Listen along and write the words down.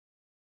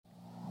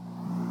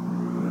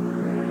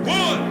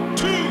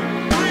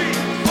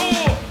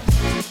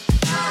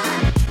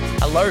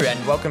Hello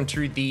and welcome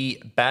to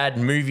the Bad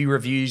Movie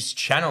Reviews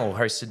channel,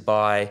 hosted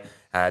by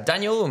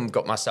Daniel, and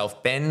got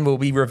myself, Ben. We'll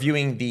be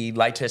reviewing the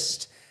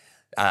latest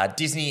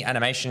Disney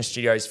Animation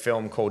Studios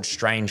film called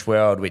Strange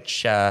World,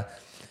 which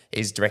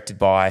is directed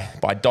by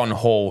Don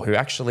Hall, who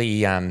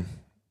actually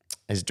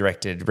has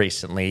directed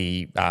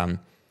recently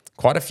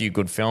quite a few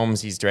good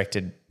films. He's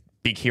directed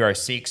Big Hero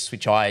 6,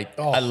 which I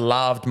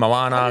loved.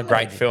 Moana,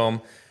 great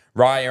film.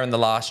 Raya and the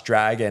Last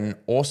Dragon.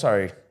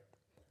 Also,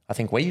 I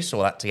think we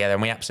saw that together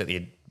and we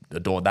absolutely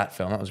adored that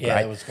film. That was great.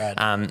 Yeah, it was great.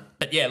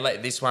 But yeah,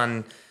 this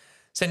one,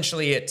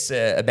 essentially it's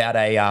about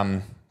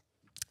a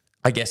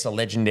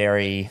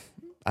legendary,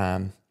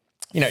 a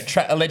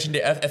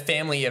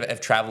family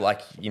of travel,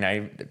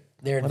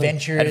 They're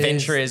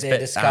adventurers, they're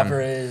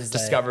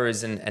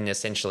discoverers, and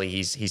essentially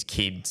his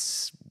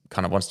kids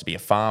kind of wants to be a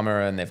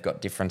farmer, and they've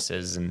got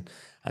differences, and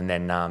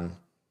then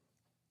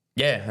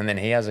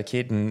he has a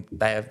kid, and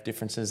they have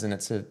differences, and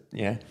it's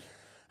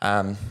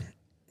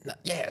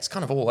it's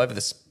kind of all over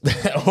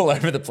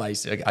the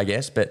place, I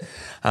guess. But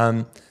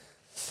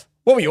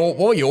what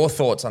were your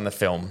thoughts on the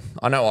film?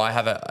 I know I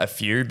have a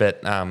few,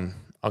 but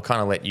I'll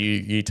kind of let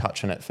you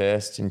touch on it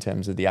first in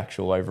terms of the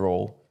actual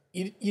overall.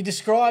 You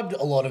described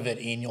a lot of it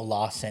in your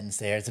last sentence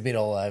there. It's a bit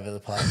all over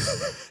the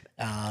place.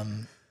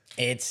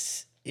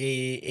 It's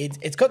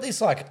got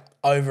this like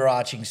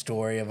overarching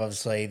story of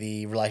obviously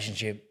the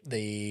relationship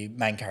the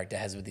main character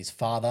has with his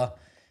father,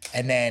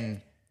 and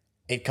then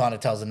it kind of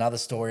tells another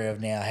story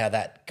of now how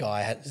that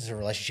guy has a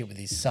relationship with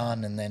his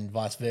son, and then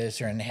vice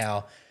versa, and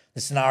how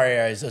the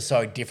scenarios are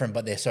so different,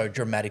 but they're so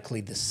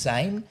dramatically the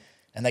same.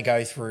 And they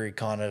go through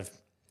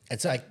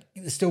it's like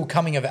still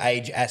coming of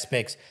age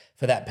aspects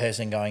for that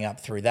person going up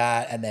through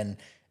that, and then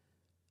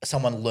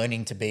someone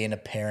learning to be a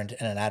parent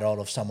and an adult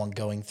of someone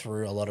going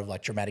through a lot of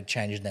like dramatic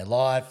changes in their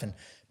life and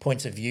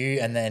points of view.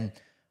 And then,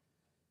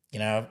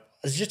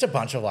 it's just a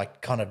bunch of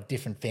like kind of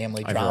different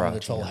family drama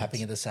that's all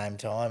happening at the same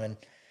time. And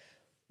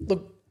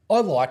look,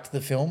 I liked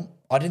the film.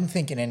 I didn't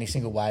think in any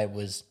single way it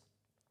was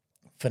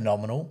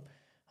phenomenal.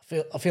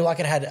 I feel like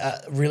it had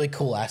a really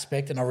cool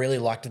aspect, and I really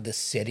liked the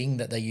setting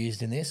that they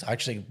used in this. I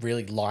actually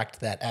really liked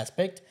that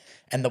aspect,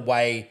 and the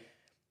way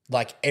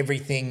like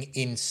everything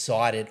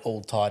inside it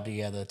all tied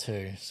together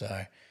too.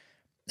 So,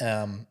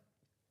 I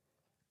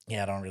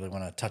don't really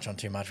want to touch on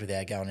too much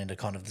without going into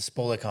kind of the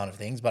spoiler kind of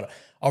things, but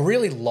I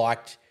really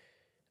liked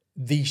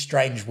the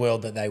strange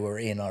world that they were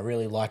in. I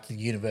really liked the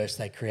universe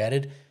they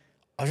created.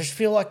 I just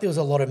feel like there was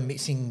a lot of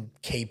missing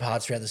key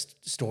parts throughout the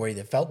story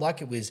that felt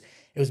like it was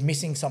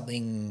missing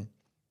something.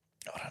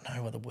 I don't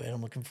know what the word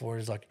I'm looking for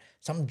is, like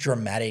something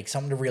dramatic,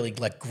 something to really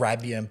like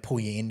grab you and pull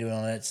you into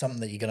on it,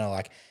 something that you're going to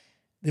like.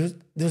 There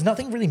was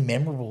nothing really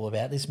memorable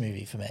about this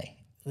movie for me.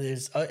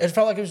 It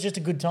felt like it was just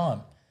a good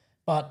time,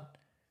 but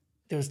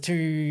there was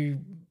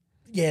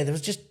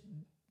just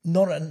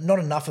not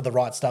enough of the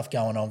right stuff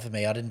going on for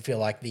me. I didn't feel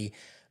like the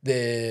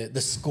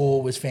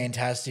score was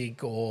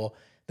fantastic, or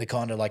the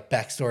kind of like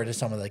backstory to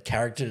some of the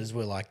characters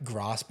were like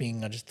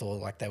grasping. I just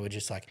thought like they were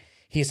just like,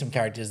 here's some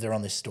characters, they're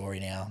on this story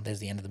now. There's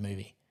the end of the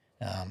movie.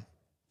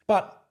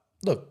 But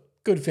look,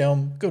 good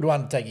film, good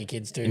one to take your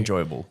kids to.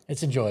 Enjoyable.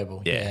 It's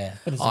enjoyable, yeah.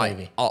 But it's a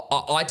movie.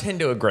 I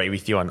tend to agree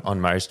with you on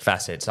most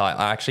facets.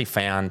 I actually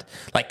found,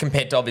 like,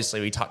 compared to,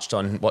 obviously we touched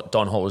on what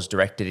Don Hall has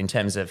directed in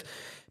terms of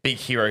Big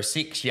Hero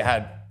 6, you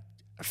had,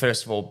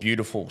 first of all,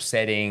 beautiful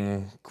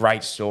setting,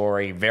 great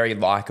story, very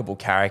likable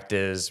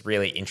characters,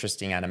 really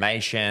interesting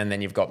animation.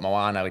 Then you've got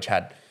Moana, which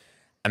had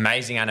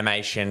amazing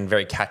animation,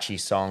 very catchy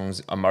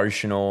songs,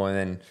 emotional, and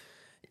then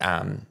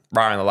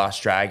Raya and the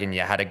Last Dragon, you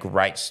had a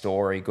great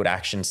story, good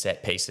action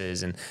set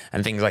pieces and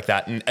things like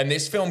that. And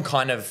this film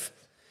kind of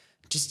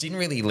just didn't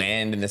really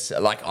land in this.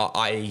 Like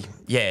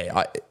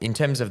in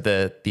terms of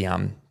the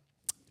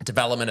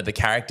development of the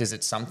characters,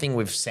 it's something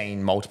we've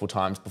seen multiple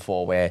times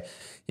before, where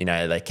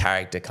the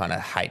character kind of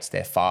hates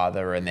their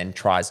father and then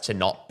tries to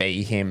not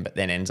be him, but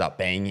then ends up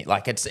being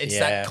like it's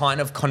that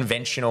kind of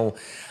conventional.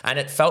 And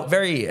it felt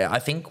very. I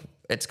think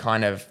it's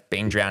kind of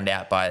being drowned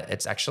out by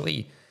it's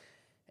actually.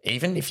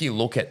 Even if you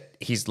look at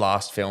his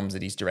last films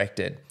that he's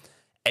directed,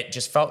 it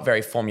just felt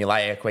very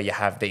formulaic, where you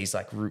have these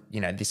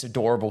this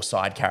adorable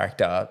side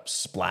character,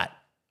 Splat,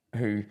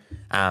 who,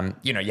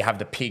 you have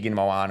the pig in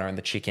Moana and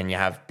the chicken, you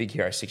have Big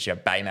Hero 6, you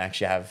have Baymax,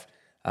 you have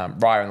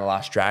Raya and the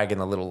Last Dragon,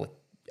 the little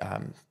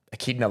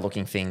echidna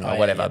looking thing or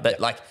whatever.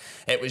 But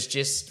it was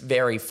just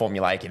very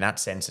formulaic in that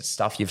sense. It's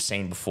stuff you've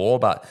seen before,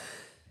 but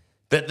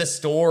the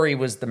story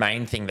was the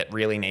main thing that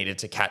really needed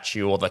to catch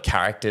you, or the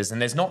characters.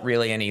 And there's not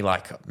really any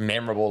like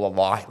memorable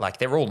or like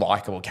they're all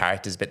likable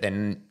characters, but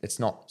then it's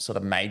not sort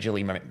of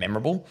majorly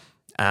memorable.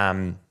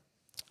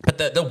 But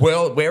the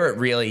world, where it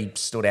really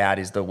stood out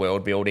is the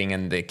world building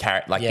and the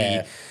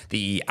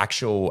the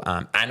actual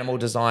animal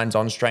designs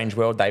on Strange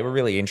World. They were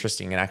really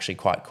interesting and actually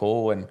quite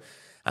cool. And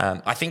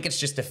I think it's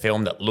just a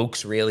film that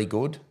looks really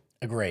good.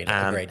 Agreed.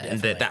 And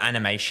the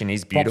animation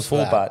is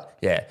beautiful, but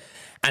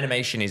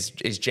animation is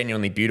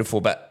genuinely beautiful,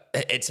 but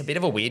it's a bit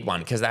of a weird one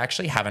because they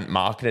actually haven't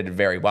marketed it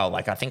very well.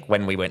 Like, I think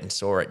when we went and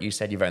saw it, you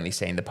said you've only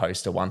seen the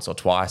poster once or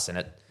twice, and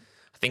I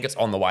think it's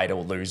on the way to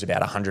lose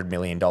about $100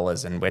 million.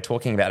 And we're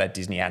talking about a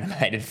Disney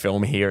animated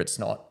film here. It's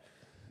not,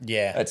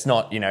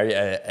 you know,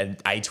 an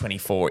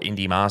A24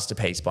 indie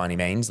masterpiece by any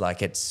means.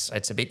 Like it's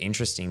a bit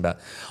interesting, but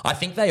I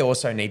think they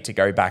also need to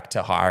go back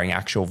to hiring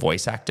actual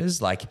voice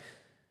actors. Like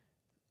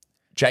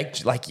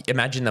Jake, like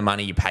imagine the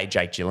money you paid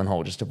Jake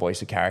Gyllenhaal just to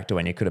voice a character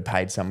when you could have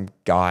paid some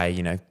guy,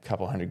 you know, a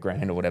couple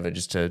 $100,000 or whatever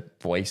just to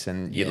voice.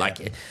 And you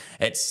like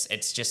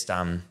it's just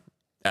a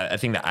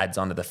thing that adds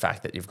on to the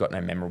fact that you've got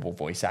no memorable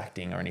voice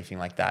acting or anything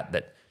like that.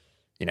 That,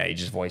 you know, he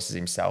just voices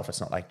himself.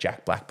 It's not like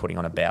Jack Black putting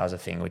on a Bowser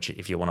thing, which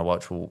if you want to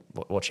watch, we'll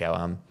watch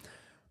our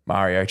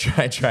Mario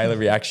trailer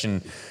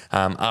reaction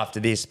after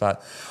this.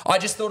 But I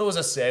just thought it was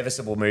a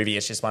serviceable movie.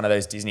 It's just one of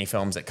those Disney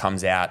films that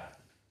comes out.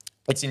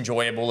 It's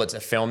enjoyable. It's a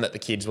film that the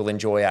kids will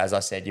enjoy. As I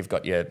said, you've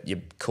got your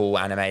cool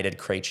animated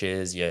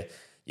creatures, your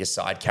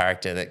side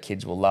character that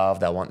kids will love.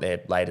 They'll want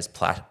their latest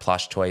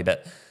plush toy.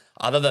 But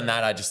other than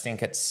that, I just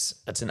think it's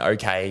an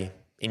okay,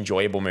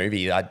 enjoyable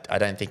movie. I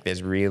don't think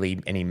there's really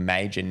any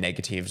major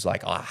negatives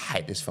like, oh, I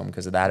hate this film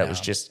because of that. No, it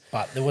was just...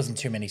 But there wasn't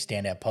too many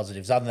standout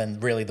positives other than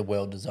really the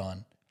world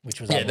design,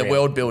 which was unreal. The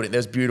world building.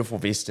 There's beautiful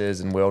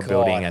vistas and world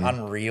building. And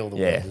unreal, the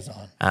world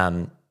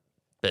design.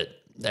 But...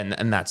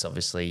 And that's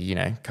obviously, you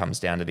know, comes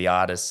down to the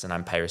artists, and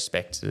I pay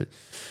respect to,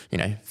 you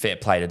know, fair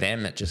play to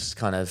them. It just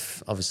kind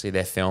of obviously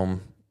their film,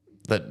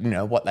 that, you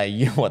know, what they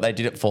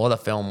did it for. The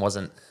film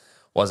wasn't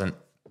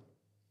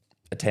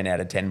a 10 out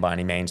of 10 by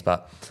any means,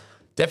 but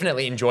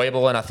definitely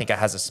enjoyable, and I think it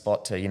has a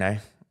spot to, you know,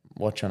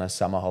 watch on a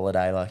summer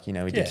holiday, like, you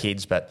know, with your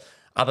kids. But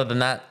other than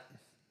that,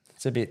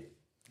 it's a bit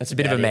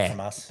of a meh.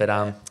 But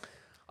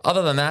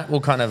other than that,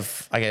 we'll kind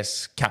of, I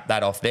guess, cap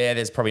that off there.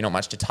 There's probably not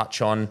much to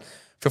touch on.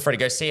 Feel free to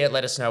go see it.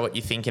 Let us know what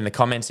you think in the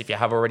comments if you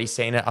have already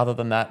seen it. Other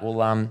than that,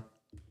 we'll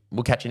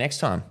catch you next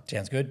time.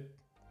 Sounds good.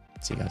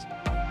 See you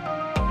guys.